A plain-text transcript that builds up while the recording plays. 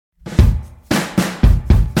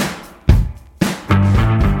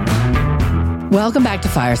Welcome back to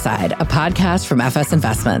FireSide, a podcast from FS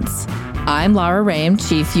Investments. I'm Lara Rhame,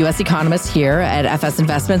 Chief U.S. Economist here at FS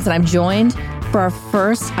Investments, and I'm joined for our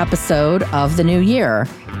first episode of the new year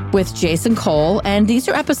with Jason Cole. And these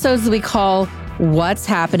are episodes that we call What's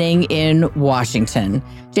Happening in Washington.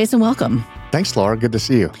 Jason, welcome. Thanks, Lara. Good to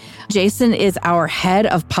see you. Jason is our head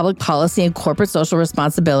of public policy and corporate social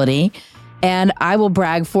responsibility. And I will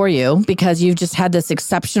brag for you because you've just had this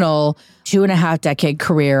exceptional 2.5-decade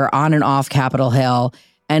career on and off Capitol Hill.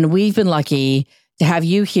 And we've been lucky to have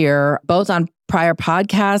you here both on prior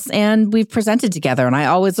podcasts and we've presented together. And I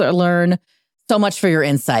always learn so much for your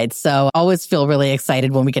insights. So I always feel really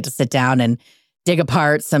excited when we get to sit down and dig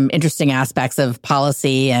apart some interesting aspects of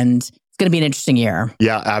policy. And it's going to be an interesting year.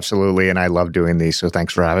 Yeah, absolutely. And I love doing these. So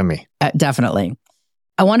thanks for having me. Definitely.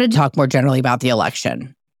 I wanted to talk more generally about the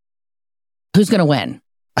election. Who's going to win?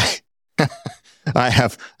 I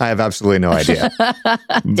have absolutely no idea.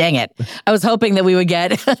 Dang it. I was hoping that we would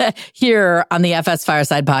get here on the FS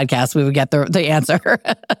Fireside podcast, we would get the answer.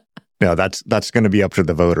 No, that's going to be up to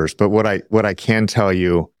the voters. But what I can tell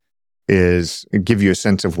you is give you a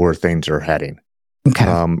sense of where things are heading.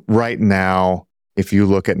 Okay. Right now, if you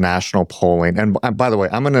look at national polling, and by the way,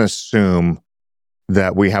 I'm going to assume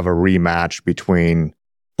that we have a rematch between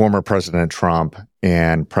former President Trump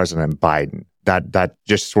and President Biden. That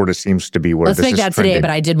just sort of seems to be where Let's this is make that trending. today,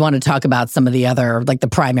 but I did want to talk about some of the other, like the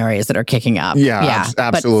primaries that are kicking up. Yeah,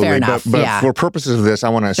 absolutely. But fair enough. But for purposes of this, I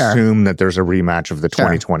want to assume that there's a rematch of the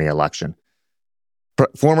 2020 election.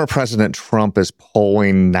 Former President Trump is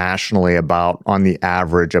polling nationally on the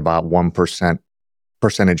average, about 1%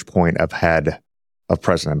 percentage point ahead of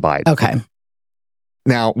President Biden. Okay.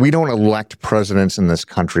 Now, we don't elect presidents in this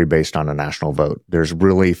country based on a national vote. There's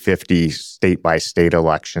really 50 state-by-state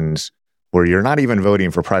elections where you're not even voting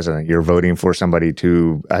for president. You're voting for somebody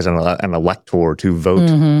as an elector to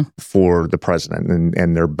vote for the president,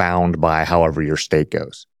 and they're bound by however your state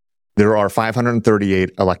goes. There are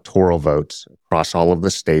 538 electoral votes across all of the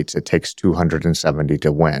states. It takes 270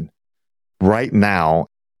 to win. Right now,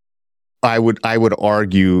 I would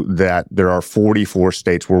argue that there are 44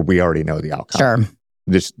 states where we already know the outcome. Sure.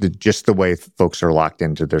 Just the way folks are locked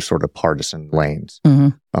into their sort of partisan lanes.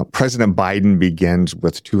 President Biden begins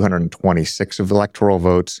with 226 of electoral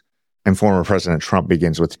votes, and former President Trump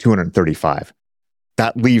begins with 235.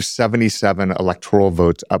 That leaves 77 electoral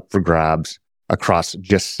votes up for grabs across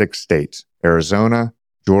just 6 states: Arizona,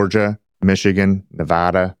 Georgia, Michigan,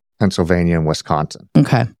 Nevada, Pennsylvania, and Wisconsin.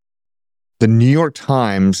 Okay. The New York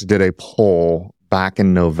Times did a poll back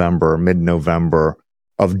in mid-November,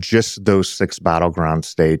 of just those 6 battleground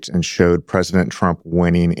states and showed President Trump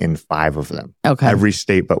winning in 5 of them. Okay. Every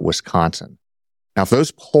state but Wisconsin. Now, if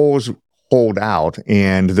those polls hold out,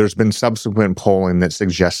 and there's been subsequent polling that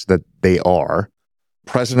suggests that they are,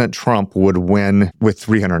 President Trump would win with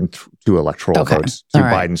 302 electoral votes to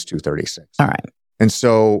Biden's 236. All right. And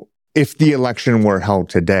so if the election were held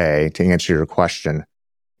today, to answer your question,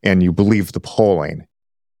 and you believe the polling,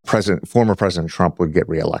 former President Trump would get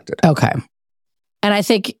reelected. Okay. And I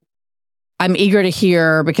think I'm eager to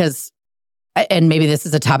hear because, and maybe this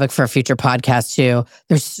is a topic for a future podcast too,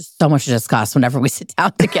 there's just so much to discuss whenever we sit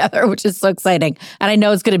down together, which is so exciting. And I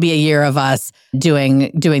know it's going to be a year of us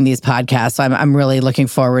doing these podcasts. So I'm really looking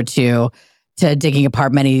forward to digging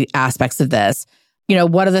apart many aspects of this. You know,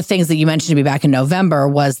 one of the things that you mentioned to me back in November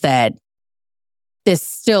was that this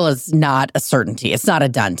still is not a certainty. It's not a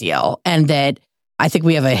done deal. And that I think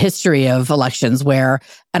we have a history of elections where,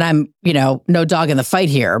 and I'm, no dog in the fight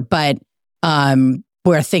here, but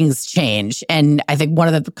where things change. And I think one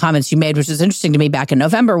of the comments you made, which was interesting to me back in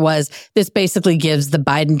November, was this basically gives the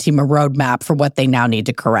Biden team a roadmap for what they now need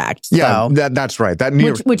to correct. Yeah, that's right.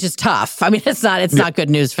 Which is tough. I mean, it's not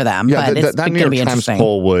good news for them, but it's going to be interesting. That New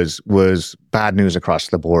York Times poll was bad news across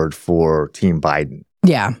the board for Team Biden.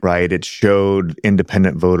 Yeah. Right. It showed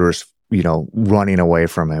independent voters, running away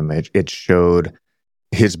from him. It showed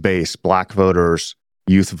his base, Black voters,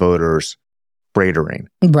 youth voters, cratering.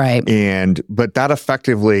 Right. But that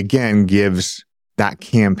effectively, again, gives that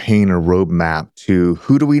campaign a roadmap to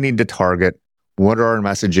who do we need to target? What do our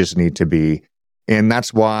messages need to be? And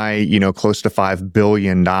that's why, close to $5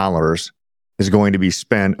 billion is going to be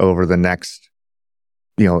spent over the next,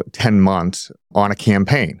 10 months on a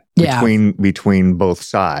campaign between both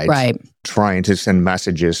sides. Right. Trying to send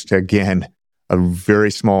messages to, again, a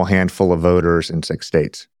very small handful of voters in 6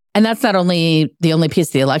 states. And that's not only the only piece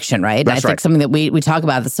of the election, right? That's I think something that we talk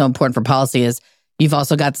about that's so important for policy is you've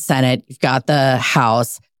also got the Senate, you've got the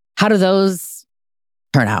House. How do those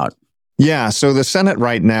turn out? Yeah, so the Senate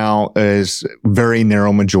right now is very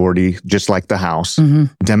narrow majority, just like the House.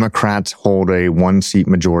 Democrats hold a 1-seat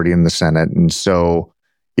majority in the Senate. And so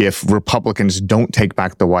if Republicans don't take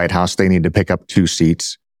back the White House, they need to pick up 2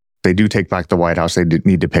 seats. If they do take back the White House, they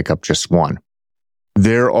need to pick up just 1.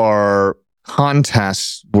 There are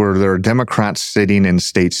contests where there are Democrats sitting in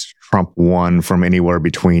states Trump won from anywhere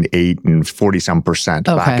between 8 and 40-some%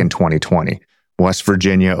 back in 2020. West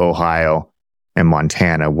Virginia, Ohio, and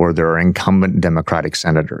Montana, where there are incumbent Democratic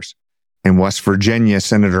senators. In West Virginia,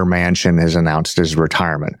 Senator Manchin has announced his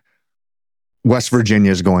retirement. West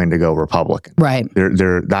Virginia is going to go Republican. Right.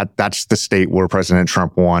 That's the state where President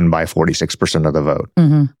Trump won by 46% of the vote.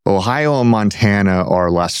 Ohio and Montana are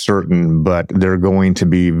less certain, but they're going to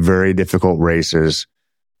be very difficult races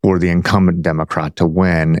for the incumbent Democrat to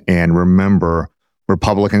win. And remember,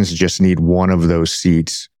 Republicans just need 1 of those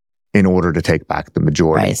seats in order to take back the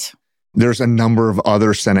majority. Right. There's a number of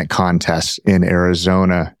other Senate contests in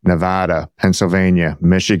Arizona, Nevada, Pennsylvania,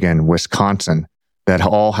 Michigan, Wisconsin that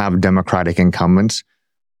all have Democratic incumbents.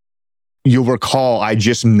 You'll recall I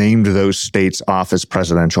just named those states off as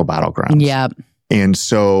presidential battlegrounds. Yeah. And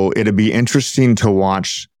so it'd be interesting to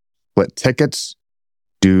watch split tickets.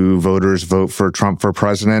 Do voters vote for Trump for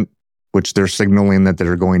president, which they're signaling that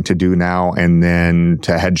they're going to do now, and then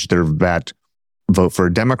to hedge their bet, vote for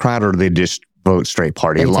a Democrat, or do they just vote straight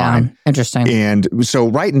party line? Interesting. And so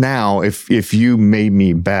right now, if you made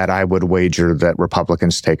me bet, I would wager that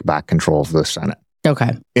Republicans take back control of the Senate.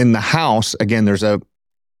 Okay. In the House, again, there's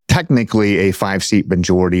technically a 5-seat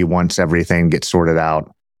majority once everything gets sorted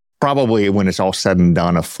out. Probably when it's all said and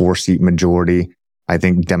done, a 4-seat majority. I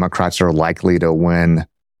think Democrats are likely to win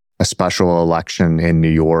a special election in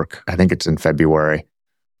New York. I think it's in February.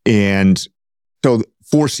 And so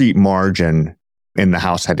 4-seat margin in the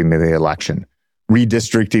House heading to the election.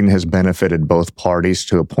 Redistricting has benefited both parties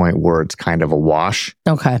to a point where it's kind of a wash.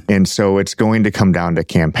 Okay. And so it's going to come down to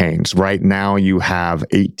campaigns. Right now, you have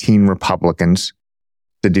 18 Republicans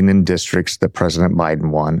sitting in districts that President Biden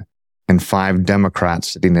won, and 5 Democrats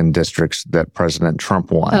sitting in districts that President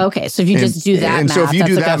Trump won. Okay. So if you just do that math, so if you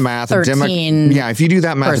do that math, if you do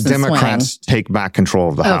that math, Democrats take back control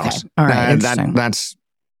of the House. All right. That's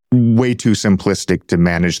way too simplistic to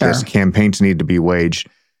manage this. Campaigns need to be waged.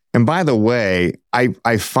 And by the way,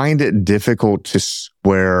 I find it difficult to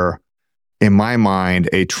square, in my mind,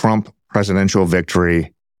 a Trump presidential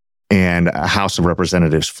victory and a House of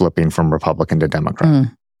Representatives flipping from Republican to Democrat.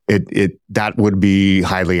 That would be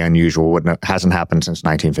highly unusual. It hasn't happened since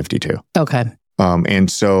 1952. Okay.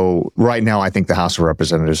 And so right now, I think the House of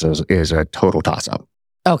Representatives is a total toss-up.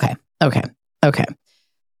 Okay. I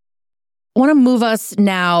want to move us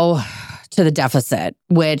now to the deficit,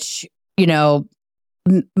 which,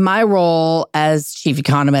 my role as chief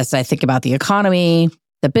economist, I think about the economy,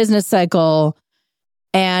 the business cycle,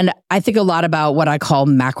 and I think a lot about what I call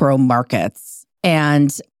macro markets.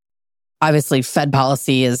 And obviously, Fed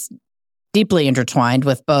policy is deeply intertwined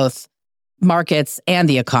with both markets and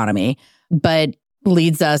the economy, but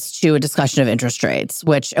leads us to a discussion of interest rates,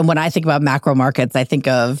 and when I think about macro markets, I think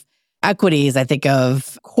of equities, I think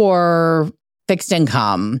of core fixed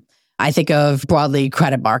income, I think of broadly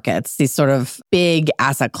credit markets, these sort of big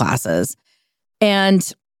asset classes.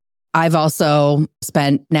 And I've also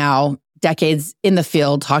spent now decades in the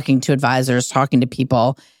field talking to advisors, talking to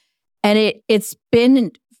people. And it's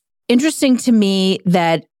been interesting to me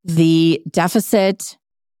that the deficit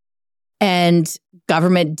and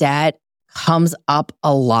government debt comes up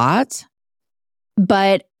a lot.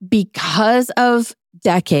 But because of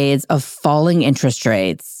decades of falling interest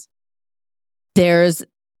rates, there's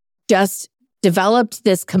just developed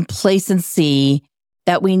this complacency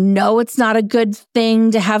that we know it's not a good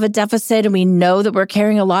thing to have a deficit, and we know that we're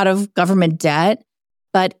carrying a lot of government debt,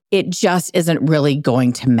 but it just isn't really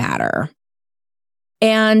going to matter.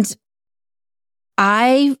 And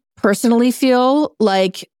I personally feel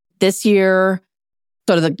like this year,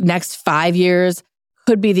 sort of the next 5 years,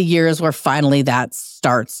 could be the years where finally that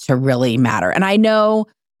starts to really matter. And I know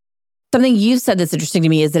something you've said that's interesting to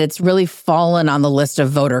me is that it's really fallen on the list of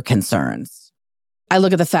voter concerns. I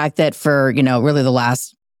look at the fact that for, really the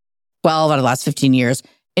last 12 out of the last 15 years,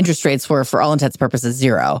 interest rates were, for all intents and purposes,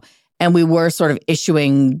 0. And we were sort of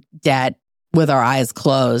issuing debt with our eyes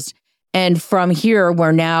closed. And from here,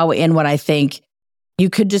 we're now in what I think you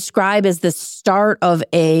could describe as the start of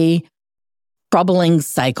a troubling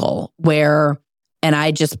cycle where, and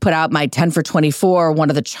I just put out my 10 for 24, one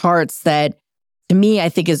of the charts that to me, I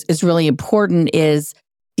think is really important is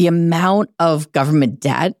the amount of government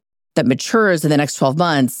debt that matures in the next 12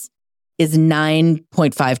 months is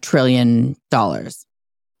 $9.5 trillion.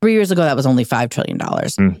 3 years ago, that was only $5 trillion.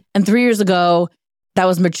 And 3 years ago, that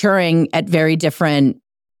was maturing at very different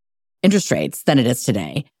interest rates than it is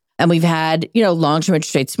today. And we've had, long-term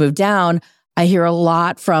interest rates move down. I hear a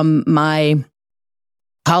lot from my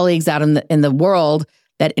colleagues out in the world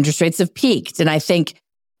that interest rates have peaked. And I think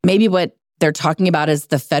maybe what they're talking about is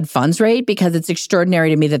the Fed funds rate, because it's extraordinary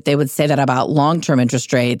to me that they would say that about long-term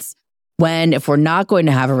interest rates when, if we're not going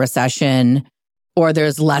to have a recession or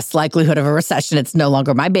there's less likelihood of a recession, it's no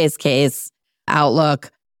longer my base case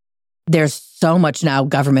outlook. There's so much now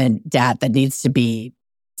government debt that needs to be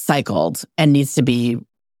cycled and needs to be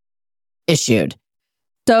issued.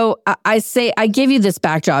 So I give you this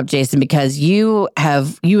backdrop, Jason, because you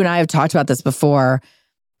and I have talked about this before.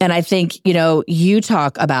 And I think, you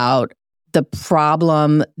talk about the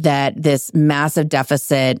problem that this massive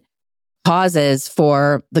deficit causes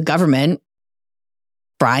for the government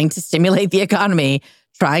trying to stimulate the economy,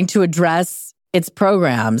 trying to address its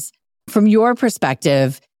programs. From your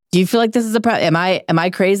perspective, do you feel like this is a problem? Am I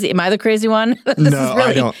crazy? Am I the crazy one? This No, is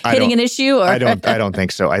really I don't. An issue? Or? I don't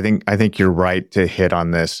think so. I think you're right to hit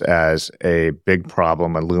on this as a big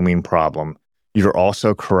problem, a looming problem. You're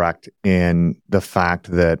also correct in the fact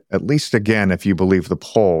that, at least again, if you believe the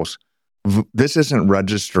polls, this isn't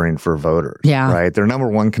registering for voters. Yeah. Right. Their number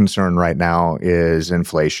one concern right now is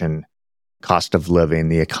inflation, cost of living,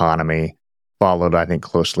 the economy, followed, I think,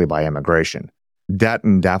 closely by immigration. Debt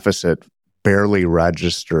and deficit barely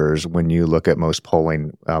registers when you look at most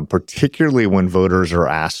polling, particularly when voters are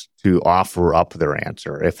asked to offer up their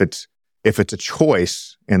answer. If it's a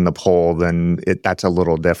choice in the poll, then that's a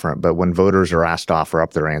little different. But when voters are asked to offer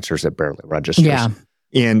up their answers, it barely registers. Yeah.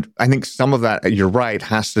 And I think some of that, you're right,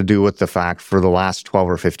 has to do with the fact for the last 12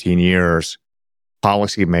 or 15 years,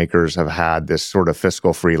 policymakers have had this sort of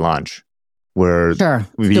fiscal free lunch where sure,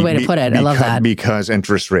 it's a good way to put it. I love that. Because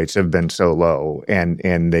interest rates have been so low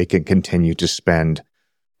and they can continue to spend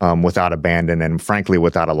without abandon and frankly,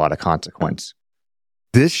 without a lot of consequence.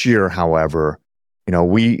 This year, however,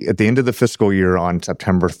 we, at the end of the fiscal year on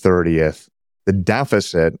September 30th, the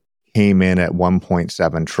deficit came in at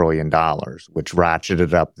 $1.7 trillion, which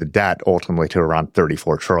ratcheted up the debt ultimately to around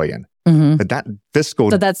 $34 trillion. Mm-hmm. But that fiscal...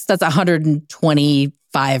 So that's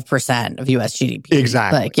 125% of U.S. GDP.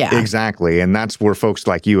 Exactly. Exactly. And that's where folks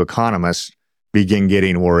like you, economists, begin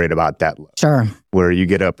getting worried about debt load. Sure. Where you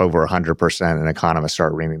get up over 100% and economists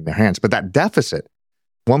start wringing their hands. But that deficit,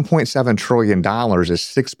 $1.7 trillion, is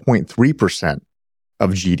 6.3%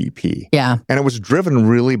 of GDP. Yeah. And it was driven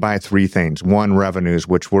really by three things. One, revenues,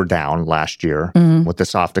 which were down last year with the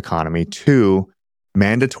soft economy. Two,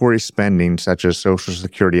 mandatory spending such as Social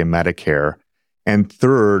Security and Medicare. And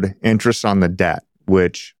third, interest on the debt,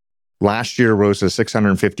 which last year rose to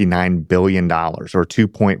 $659 billion or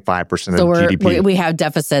 2.5% of GDP. We have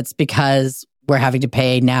deficits because we're having to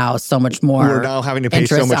pay now so much more. We're now having to pay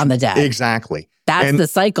interest so much on the debt. Exactly. That's the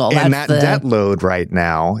cycle. And that debt load right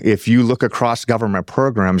now, if you look across government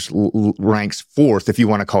programs, ranks fourth, if you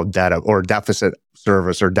want to call debt or deficit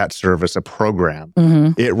service or debt service a program.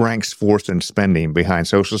 Mm-hmm. It ranks fourth in spending behind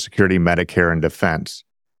Social Security, Medicare, and defense,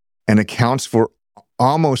 and accounts for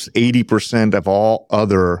almost 80% of all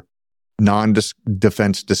other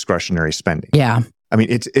non-defense discretionary spending. Yeah. I mean,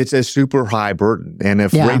 it's a super high burden. And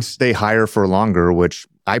if rates stay higher for longer, which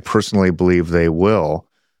I personally believe they will,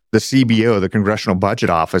 the CBO, the Congressional Budget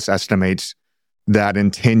Office, estimates that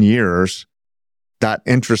in 10 years, that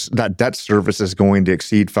debt service is going to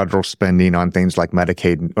exceed federal spending on things like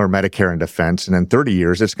Medicaid or Medicare and defense. And in 30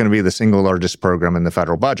 years, it's going to be the single largest program in the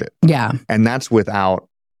federal budget. Yeah. And that's without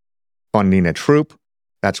funding a troop.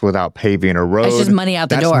 That's without paving a road. It's just money out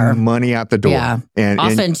the door. Money out the door. Yeah. And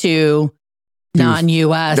often to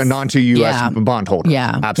non-U.S. The non-U.S. bondholder.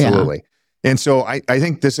 Yeah. Absolutely. Yeah. And so I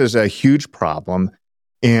think this is a huge problem.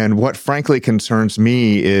 And what frankly concerns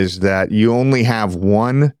me is that you only have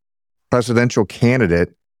one presidential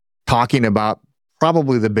candidate talking about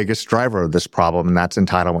probably the biggest driver of this problem, and that's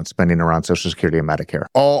entitlement spending around Social Security and Medicare.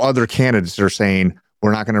 All other candidates are saying,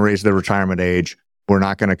 we're not going to raise the retirement age. We're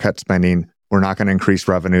not going to cut spending. We're not going to increase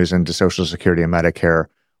revenues into Social Security and Medicare.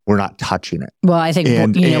 We're not touching it. Well, I think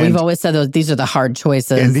we've always said these are the hard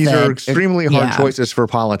choices. And these are extremely hard choices for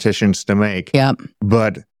politicians to make. Yep.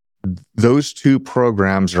 But those two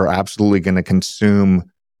programs are absolutely going to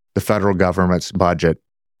consume the federal government's budget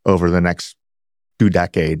over the next 2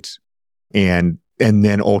 decades, and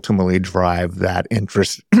then ultimately drive that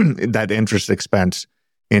interest expense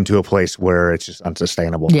into a place where it's just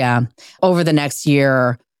unsustainable. Yeah. Over the next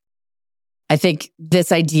year, I think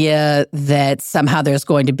this idea that somehow there's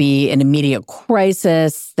going to be an immediate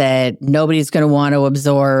crisis, that nobody's going to want to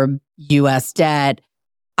absorb U.S. debt,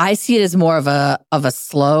 I see it as more of a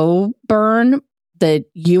slow burn. The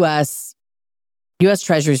U.S.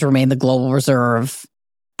 Treasuries remain the global reserve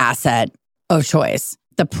asset of choice.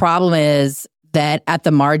 The problem is that at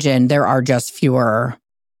the margin, there are just fewer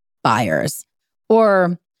buyers.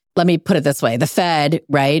 Or let me put it this way. The Fed,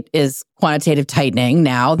 right, is quantitative tightening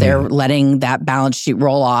now. They're letting that balance sheet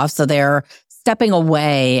roll off. So they're stepping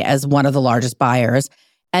away as one of the largest buyers.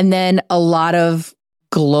 And then a lot of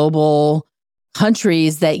global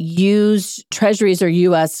countries that use treasuries or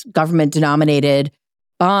U.S. government-denominated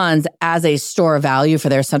bonds as a store of value for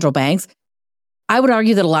their central banks, I would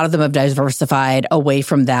argue that a lot of them have diversified away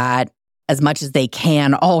from that as much as they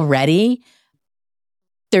can already.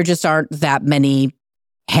 There just aren't that many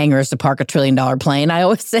hangars to park $1 trillion plane, I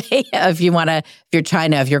always say. If you're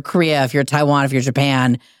China, if you're Korea, if you're Taiwan, if you're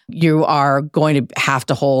Japan, you are going to have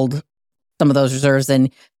to hold some of those reserves. And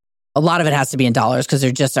a lot of it has to be in dollars because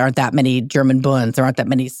there just aren't that many German bunds. There aren't that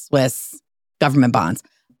many Swiss government bonds.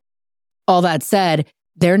 All that said,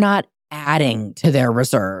 they're not adding to their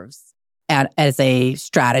reserves as a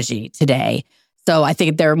strategy today. So I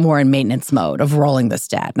think they're more in maintenance mode of rolling this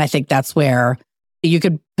debt. And I think that's where you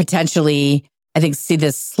could potentially, see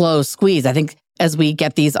this slow squeeze. I think as we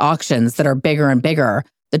get these auctions that are bigger and bigger,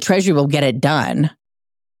 the Treasury will get it done.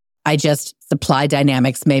 Supply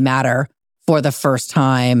dynamics may matter for the first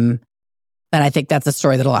time. And I think that's a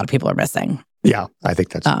story that a lot of people are missing. Yeah, I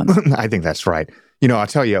think that's I think that's right. I'll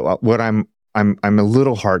tell you what I'm a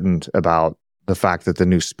little heartened about the fact that the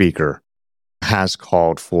new speaker has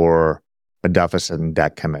called for a deficit and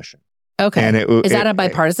debt commission. Okay. And is that a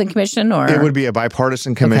bipartisan commission or? It would be a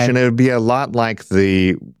bipartisan commission. Okay. It would be a lot like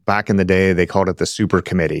back in the day, they called it the Super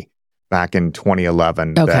Committee back in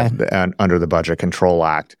 2011 under the Budget Control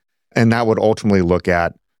Act. And that would ultimately look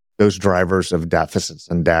at those drivers of deficits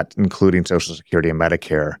and debt, including Social Security and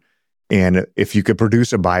Medicare. And if you could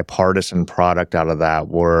produce a bipartisan product out of that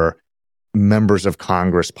where members of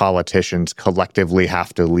Congress, politicians collectively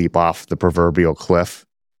have to leap off the proverbial cliff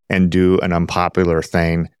and do an unpopular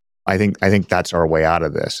thing, I think that's our way out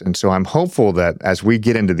of this. And so I'm hopeful that as we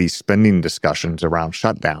get into these spending discussions around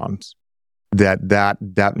shutdowns, that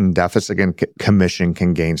debt and deficit commission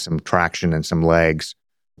can gain some traction and some legs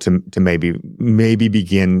to maybe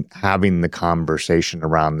begin having the conversation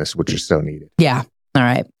around this, which is so needed. Yeah. All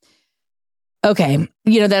right. Okay.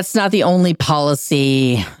 That's not the only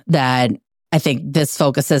policy that I think this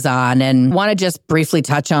focuses on. And want to just briefly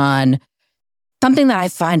touch on something that I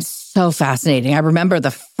find so fascinating. I remember the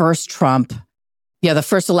first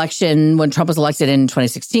election when Trump was elected in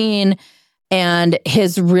 2016, and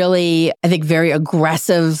his really, I think, very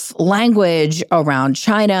aggressive language around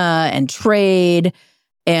China and trade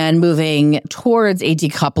and moving towards a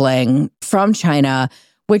decoupling from China,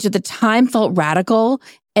 which at the time felt radical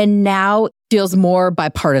and now feels more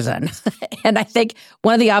bipartisan. And I think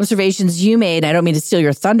one of the observations you made, I don't mean to steal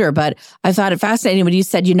your thunder, but I found it fascinating when you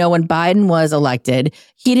said, when Biden was elected,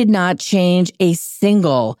 he did not change a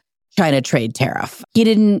single China trade tariff. He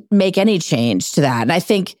didn't make any change to that. And I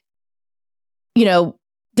think,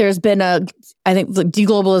 there's been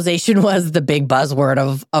deglobalization was the big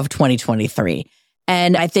buzzword of 2023.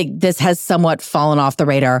 And I think this has somewhat fallen off the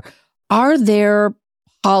radar. Are there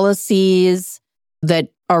policies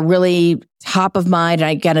that are really top of mind? And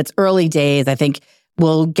again, it's early days. I think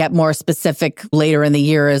we'll get more specific later in the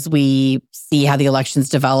year as we see how the election's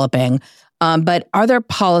developing. But are there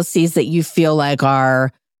policies that you feel like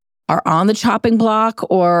are on the chopping block,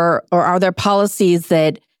 or are there policies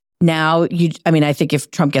that now I think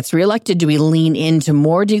if Trump gets reelected, do we lean into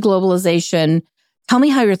more deglobalization? Tell me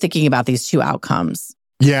how you're thinking about these two outcomes.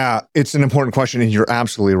 Yeah, it's an important question, and you're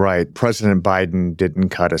absolutely right. President Biden didn't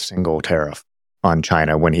cut a single tariff on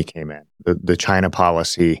China when he came in. The China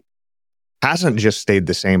policy hasn't just stayed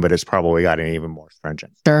the same, but it's probably gotten even more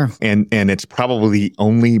stringent. Sure. And it's probably the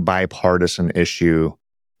only bipartisan issue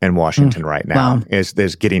in Washington right now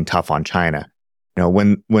is getting tough on China.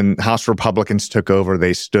 When House Republicans took over,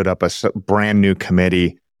 they stood up a brand new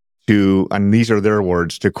committee to, and these are their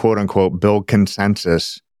words, to quote unquote, build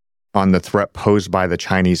consensus on the threat posed by the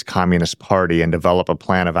Chinese Communist Party and develop a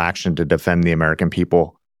plan of action to defend the American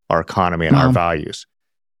people, our economy, and our values.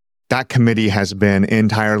 That committee has been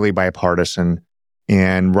entirely bipartisan,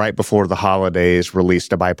 and right before the holidays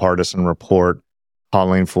released a bipartisan report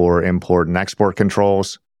calling for import and export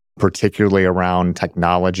controls, particularly around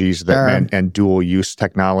technologies and dual-use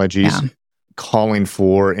technologies, calling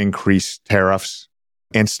for increased tariffs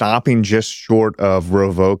and stopping just short of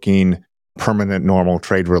revoking permanent normal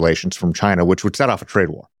trade relations from China, which would set off a trade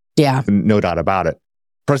war. Yeah. No doubt about it.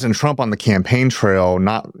 President Trump on the campaign trail,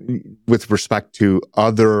 not with respect to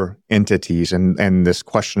other entities, and this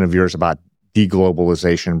question of yours about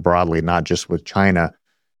deglobalization broadly, not just with China,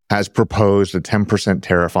 has proposed a 10%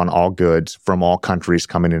 tariff on all goods from all countries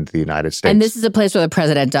coming into the United States. And this is a place where the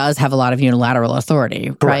president does have a lot of unilateral authority,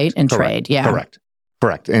 Correct. right? In Correct. trade. Yeah.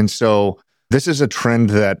 Correct. And so this is a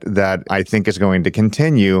trend that I think is going to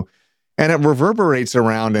continue. And it reverberates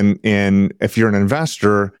around in if you're an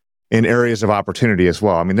investor, in areas of opportunity as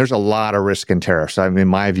well. I mean, there's a lot of risk in tariffs. I mean, in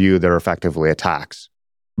my view, they're effectively a tax.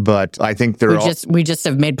 But I think we just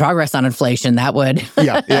have made progress on inflation. That would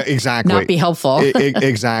exactly not be helpful.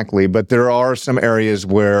 Exactly. But there are some areas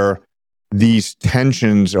where these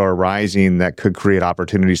tensions are rising that could create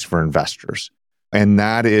opportunities for investors. And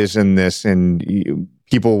that is in this, and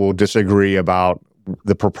people will disagree about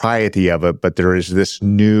the propriety of it, but there is this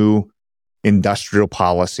new industrial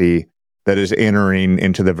policy that is entering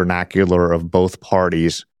into the vernacular of both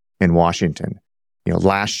parties in Washington.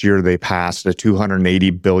 Last year they passed a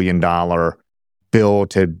 $280 billion bill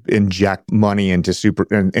to inject money into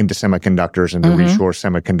semiconductors and to reshore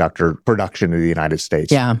semiconductor production in the United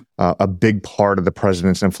States. Yeah. A big part of the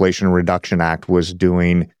President's Inflation Reduction Act was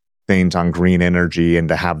doing things on green energy and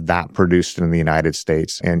to have that produced in the United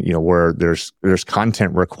States. And where there's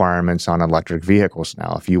content requirements on electric vehicles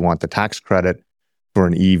now. If you want the tax credit for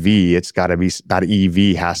an EV, that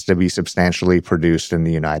EV has to be substantially produced in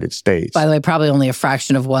the United States. By the way, probably only a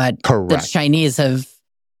fraction of what the Chinese have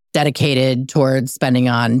dedicated towards spending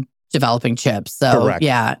on developing chips. So, Correct.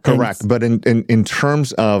 Yeah. Correct. But in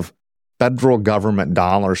terms of federal government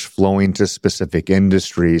dollars flowing to specific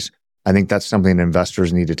industries, I think that's something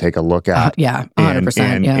investors need to take a look at.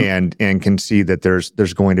 100%. And can see that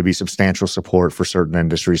there's going to be substantial support for certain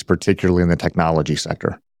industries, particularly in the technology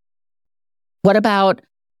sector. What about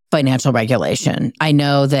financial regulation? I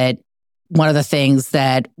know that one of the things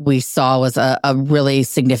that we saw was a really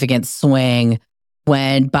significant swing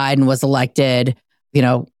when Biden was elected.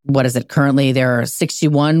 What is it currently? There are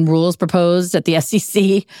 61 rules proposed at the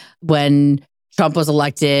SEC. When Trump was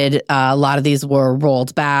elected, a lot of these were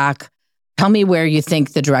rolled back. Tell me where you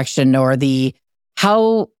think the direction or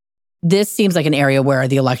how this seems like an area where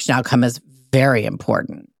the election outcome is very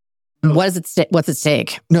important. What's at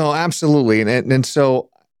stake? No, absolutely. And so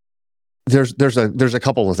there's a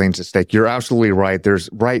couple of things at stake. You're absolutely right.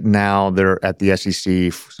 Right now they're at the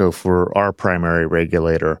SEC. So for our primary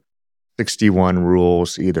regulator, 61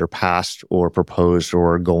 rules either passed or proposed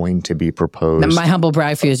or going to be proposed. My humble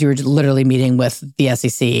brag for you is you were literally meeting with the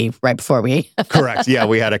SEC right before we... Correct. Yeah,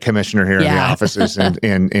 we had a commissioner here in the offices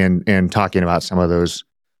and talking about some of those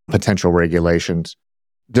potential regulations.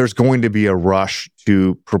 There's going to be a rush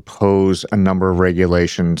to propose a number of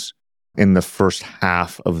regulations in the first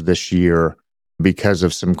half of this year because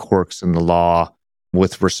of some quirks in the law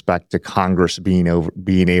with respect to Congress being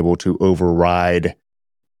able to override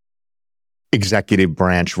executive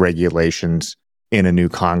branch regulations in a new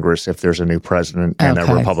Congress if there's a new president and a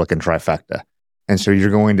Republican trifecta. And so you're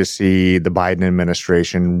going to see the Biden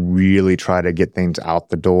administration really try to get things out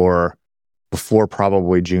the door before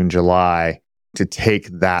probably June, July, to take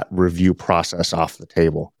that review process off the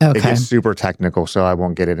table. Okay. It gets super technical, so I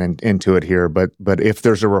won't get into it here. But if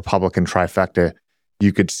there's a Republican trifecta,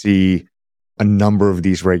 you could see a number of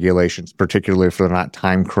these regulations, particularly if they're not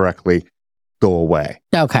timed correctly, go away.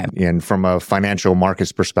 Okay. And from a financial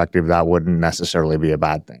markets perspective, that wouldn't necessarily be a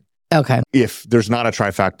bad thing. Okay. If there's not a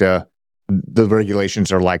trifecta, the regulations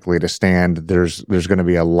are likely to stand. There's going to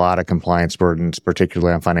be a lot of compliance burdens,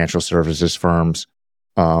 particularly on financial services firms,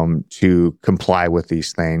 to comply with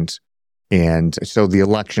these things. And so the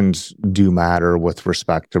elections do matter with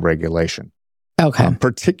respect to regulation. Okay.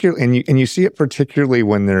 Particularly, and you see it particularly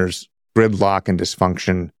when there's gridlock and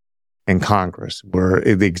dysfunction in Congress, where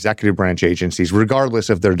the executive branch agencies,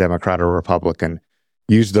 regardless if they're Democrat or Republican,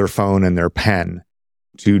 use their phone and their pen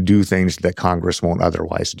to do things that Congress won't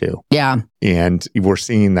otherwise do. Yeah. And we're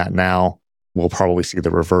seeing that now. We'll probably see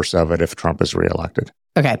the reverse of it if Trump is reelected.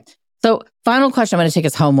 Okay. So final question I'm going to take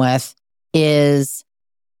us home with is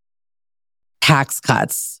tax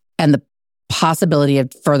cuts and the possibility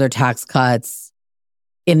of further tax cuts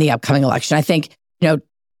in the upcoming election. I think,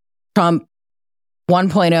 Trump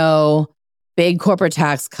 1.0, big corporate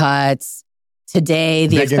tax cuts. Today,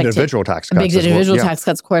 big individual tax cuts. Big individual tax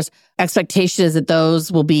cuts, of course. Expectation is that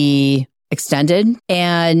those will be extended.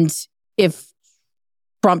 And if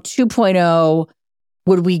Trump 2.0,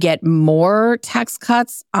 would we get more tax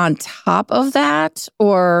cuts on top of that?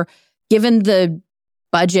 Or given the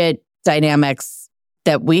budget dynamics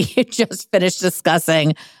that we just finished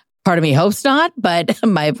discussing, part of me hopes not. But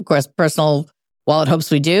my, of course, personal wallet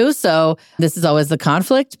hopes we do. So this is always the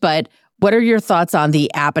conflict. But what are your thoughts on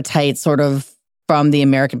the appetite sort of from the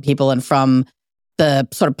American people and from the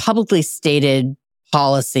sort of publicly stated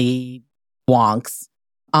policy wonks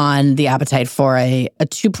on the appetite for a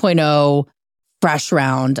 2.0 fresh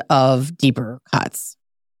round of deeper cuts?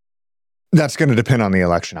 That's going to depend on the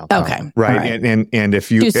election outcome. Okay. Right. And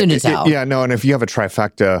if you... Too soon to tell. And if you have a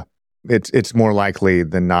trifecta, it's more likely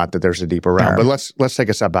than not that there's a deeper round. Sure. But let's take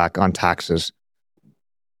a step back on taxes.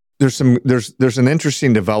 There's an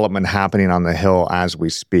interesting development happening on the Hill as we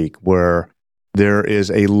speak, where there is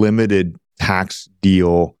a limited tax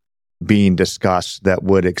deal being discussed that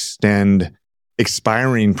would extend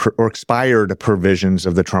expired provisions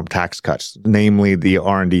of the Trump tax cuts, namely the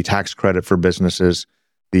R&D tax credit for businesses,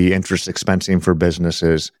 the interest expensing for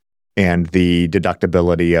businesses, and the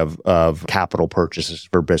deductibility of capital purchases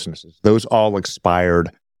for businesses. Those all expired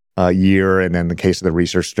a year, and in the case of the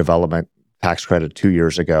research development tax credit 2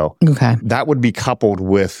 years ago. Okay. That would be coupled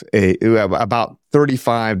with about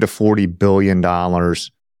 $35 to $40 billion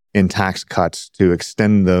in tax cuts to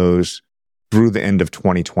extend those through the end of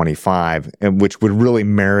 2025, and which would really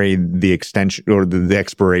marry the extension or the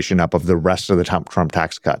expiration up of the rest of the Trump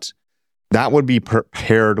tax cuts. That would be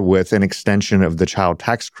paired with an extension of the child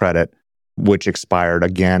tax credit, which expired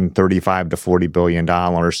again, $35 to $40 billion.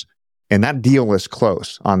 And that deal is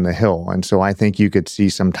close on the Hill. And so I think you could see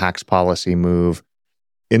some tax policy move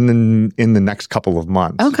in the next couple of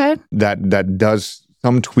months. Okay. That does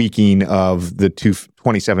some tweaking of the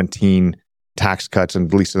 2017 tax cuts, and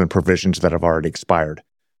at least in the provisions that have already expired.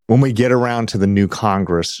 When we get around to the new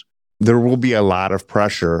Congress, there will be a lot of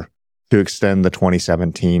pressure to extend the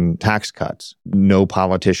 2017 tax cuts. No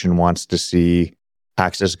politician wants to see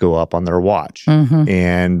taxes go up on their watch. Mm-hmm.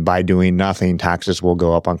 And by doing nothing, taxes will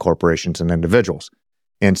go up on corporations and individuals.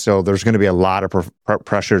 And so there's going to be a lot of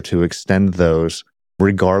pressure to extend those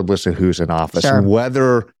regardless of who's in office. Sure.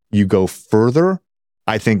 Whether you go further,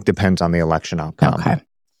 I think depends on the election outcome. Okay.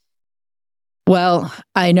 Well,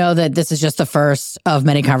 I know that this is just the first of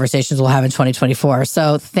many conversations we'll have in 2024.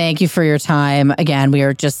 So thank you for your time. Again, we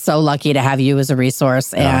are just so lucky to have you as a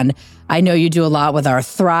resource. Yeah. And I know you do a lot with our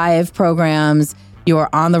Thrive programs. You are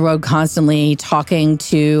on the road constantly talking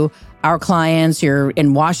to our clients. You're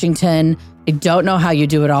in Washington. I don't know how you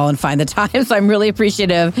do it all and find the time. So I'm really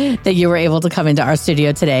appreciative that you were able to come into our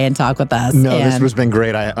studio today and talk with us. No, this has been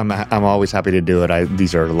great. I'm always happy to do it.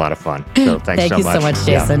 These are a lot of fun. So thanks Thank so much. you so much,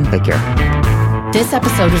 Jason. Yeah, take care. This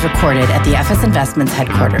episode was recorded at the FS Investments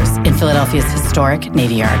headquarters in Philadelphia's historic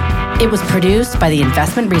Navy Yard. It was produced by the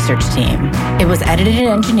investment research team. It was edited and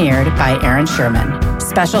engineered by Aaron Sherman.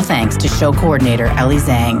 Special thanks to show coordinator Ellie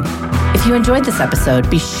Zhang. If you enjoyed this episode,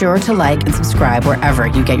 be sure to like and subscribe wherever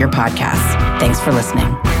you get your podcasts. Thanks for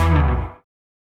listening.